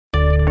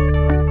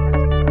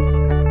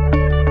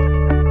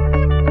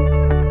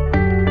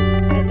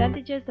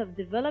of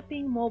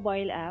developing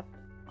mobile app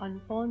on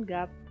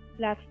PhoneGap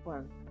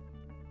platform.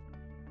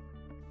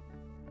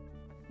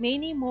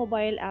 Many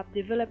mobile app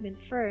development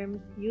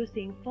firms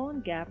using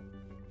PhoneGap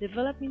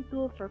development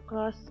tool for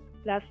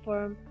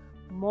cross-platform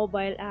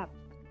mobile apps.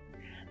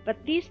 But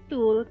this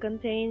tool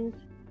contains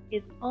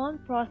its own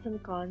pros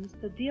and cons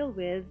to deal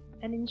with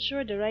and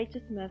ensure the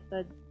righteous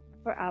method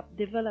for app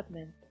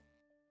development.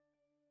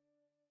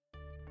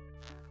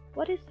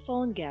 What is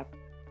PhoneGap?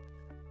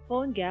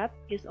 PhoneGap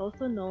is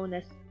also known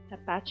as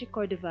Apache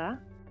Cordova.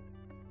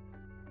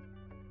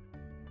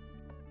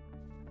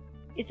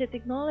 It's a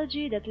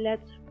technology that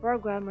lets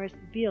programmers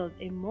build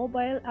a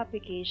mobile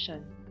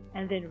application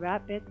and then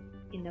wrap it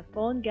in a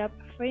PhoneGap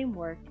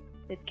framework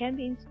that can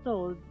be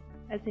installed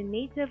as a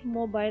native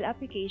mobile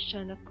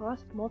application across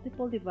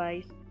multiple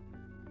device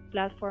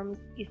platforms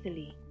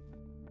easily.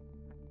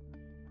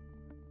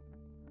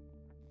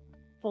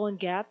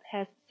 PhoneGap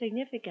has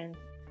significance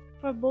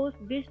for both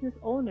business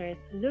owners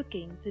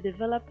looking to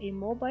develop a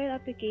mobile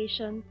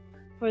application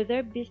for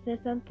their business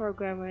and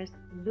programmers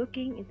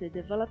looking into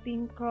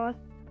developing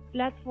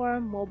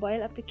cross-platform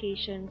mobile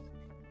applications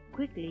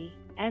quickly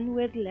and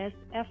with less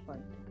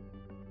effort.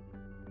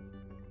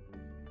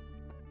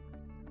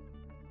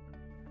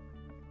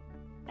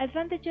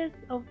 Advantages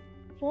of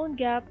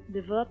PhoneGap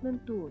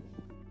development tools.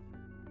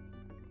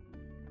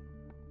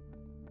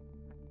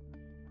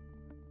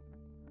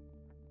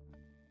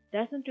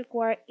 Doesn't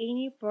require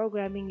any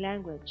programming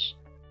language.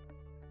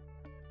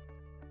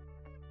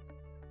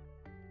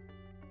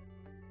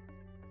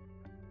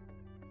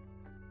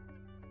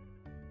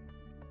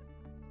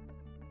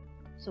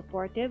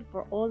 Supportive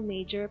for all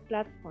major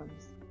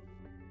platforms.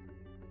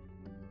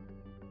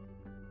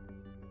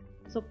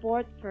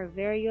 Support for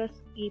various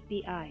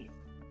APIs.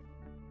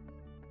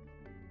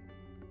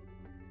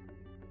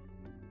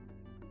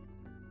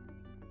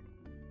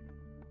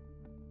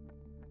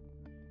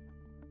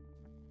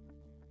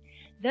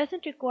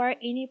 Doesn't require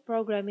any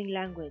programming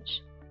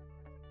language.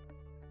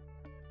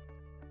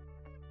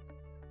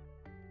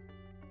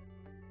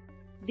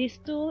 This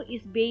tool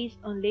is based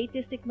on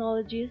latest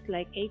technologies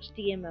like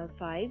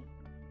HTML5,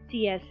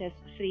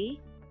 CSS3,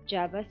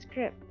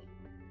 JavaScript.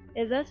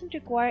 It doesn't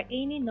require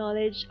any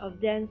knowledge of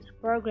dense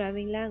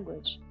programming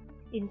language.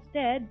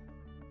 Instead,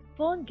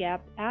 PhoneGap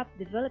app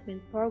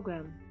development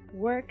program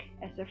work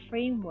as a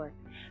framework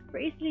for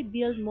easily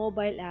build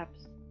mobile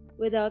apps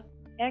without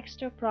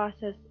extra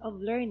process of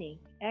learning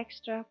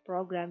extra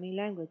programming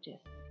languages.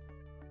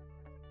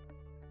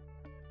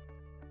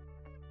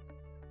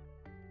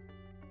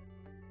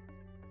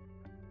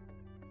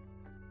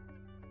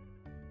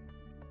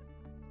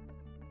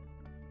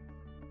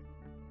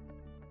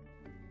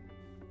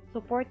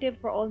 Supportive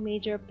for all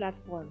major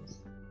platforms.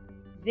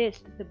 This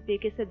is the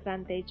biggest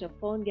advantage of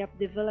PhoneGap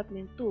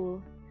development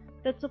tool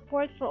that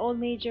support for all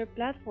major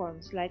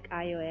platforms like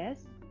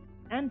iOS,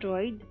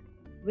 Android,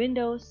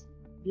 Windows,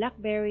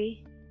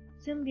 BlackBerry,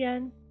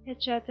 Symbian,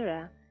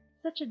 etc.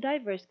 Such a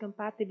diverse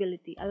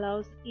compatibility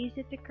allows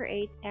easy to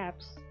create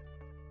apps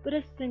with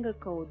a single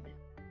code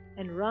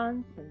and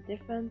runs on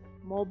different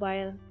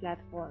mobile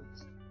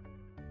platforms.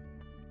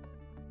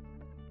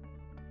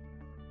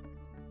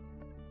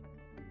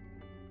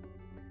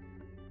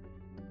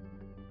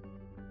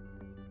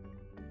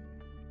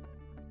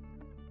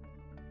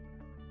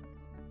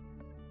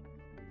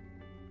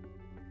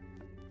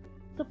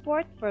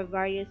 Support for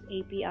various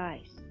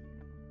APIs.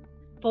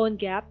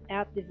 PhoneGap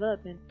app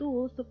development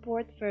tool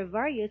support for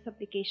various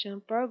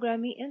application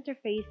programming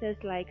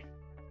interfaces like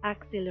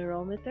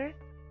accelerometer,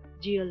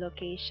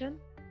 geolocation,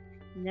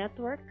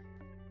 network,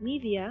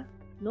 media,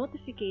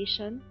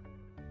 notification,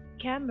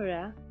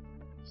 camera,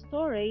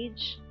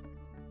 storage,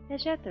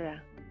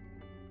 etc.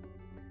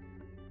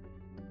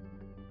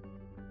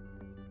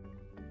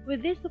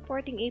 With these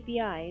supporting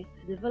APIs,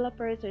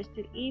 developers are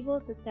still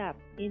able to tap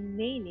in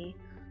many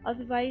of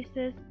the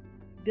device's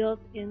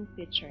built-in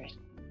features.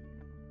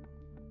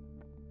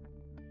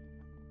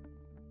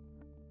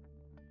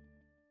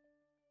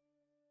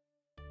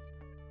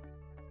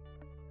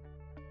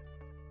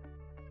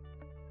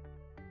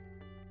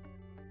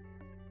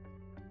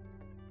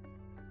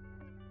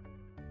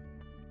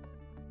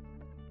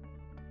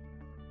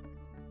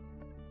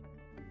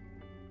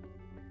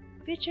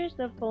 Features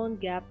of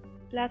PhoneGap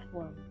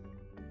platform.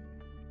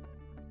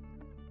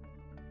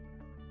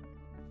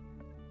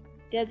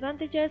 The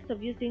advantages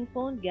of using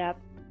PhoneGap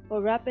for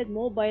rapid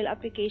mobile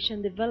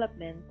application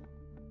development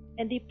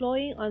and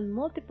deploying on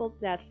multiple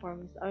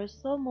platforms are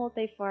so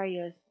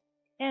multifarious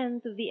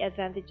and to the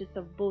advantages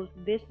of both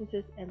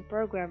businesses and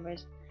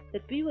programmers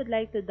that we would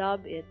like to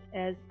dub it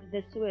as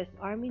the Swiss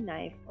Army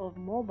knife of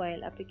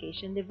mobile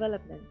application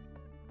development.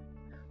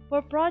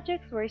 For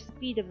projects where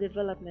speed of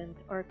development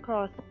or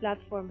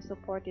cross-platform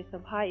support is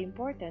of high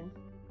importance,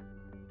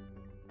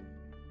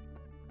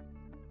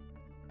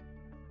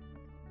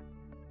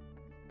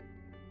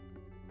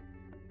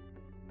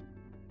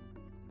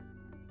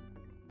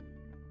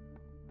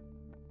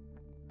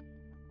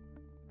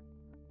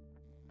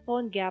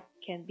 PhoneGap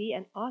can be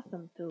an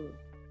awesome tool.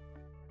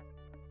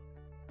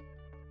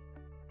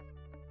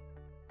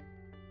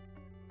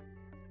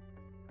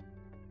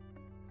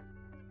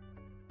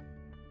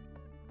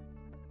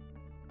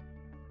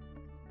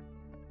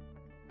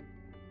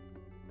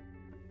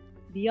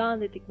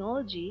 Beyond the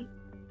technology,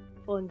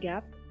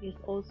 PhoneGap is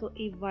also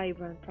a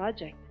vibrant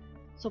project,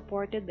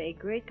 supported by a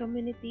great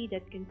community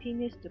that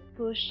continues to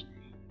push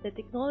the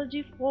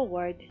technology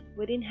forward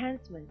with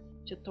enhancements,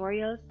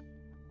 tutorials,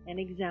 and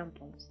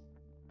examples.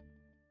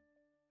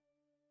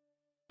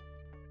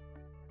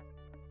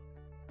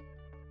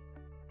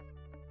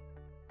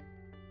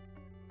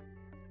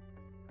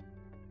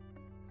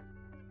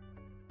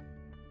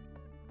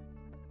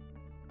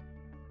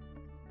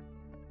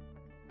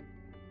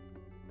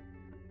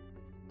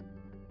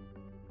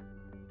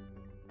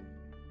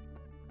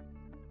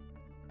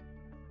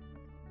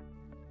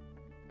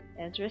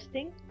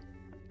 Interesting?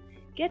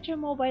 Get your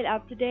mobile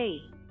app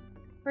today.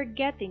 For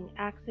getting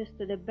access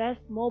to the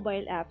best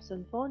mobile apps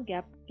on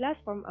PhoneGap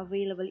platform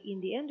available in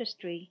the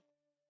industry,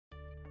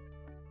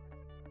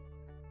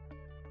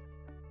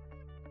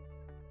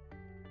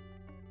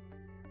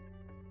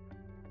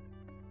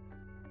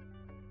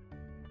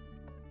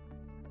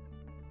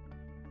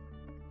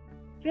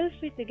 feel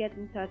free to get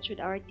in touch with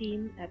our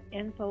team at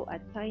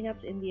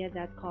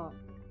info@synapseindia.com.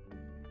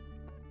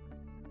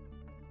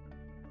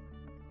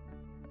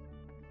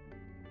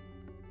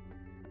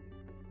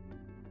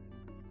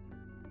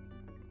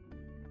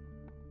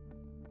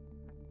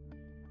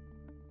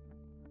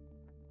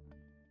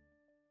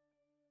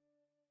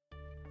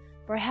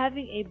 For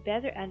having a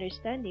better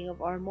understanding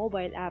of our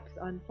mobile apps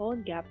on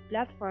PhoneGap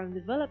platform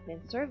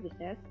development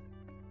services,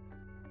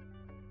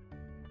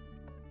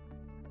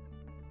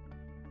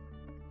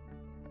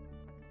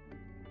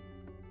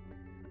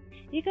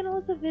 you can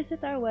also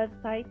visit our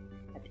website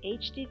at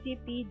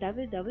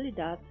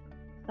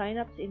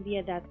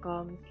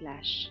http://www.synapseindia.com/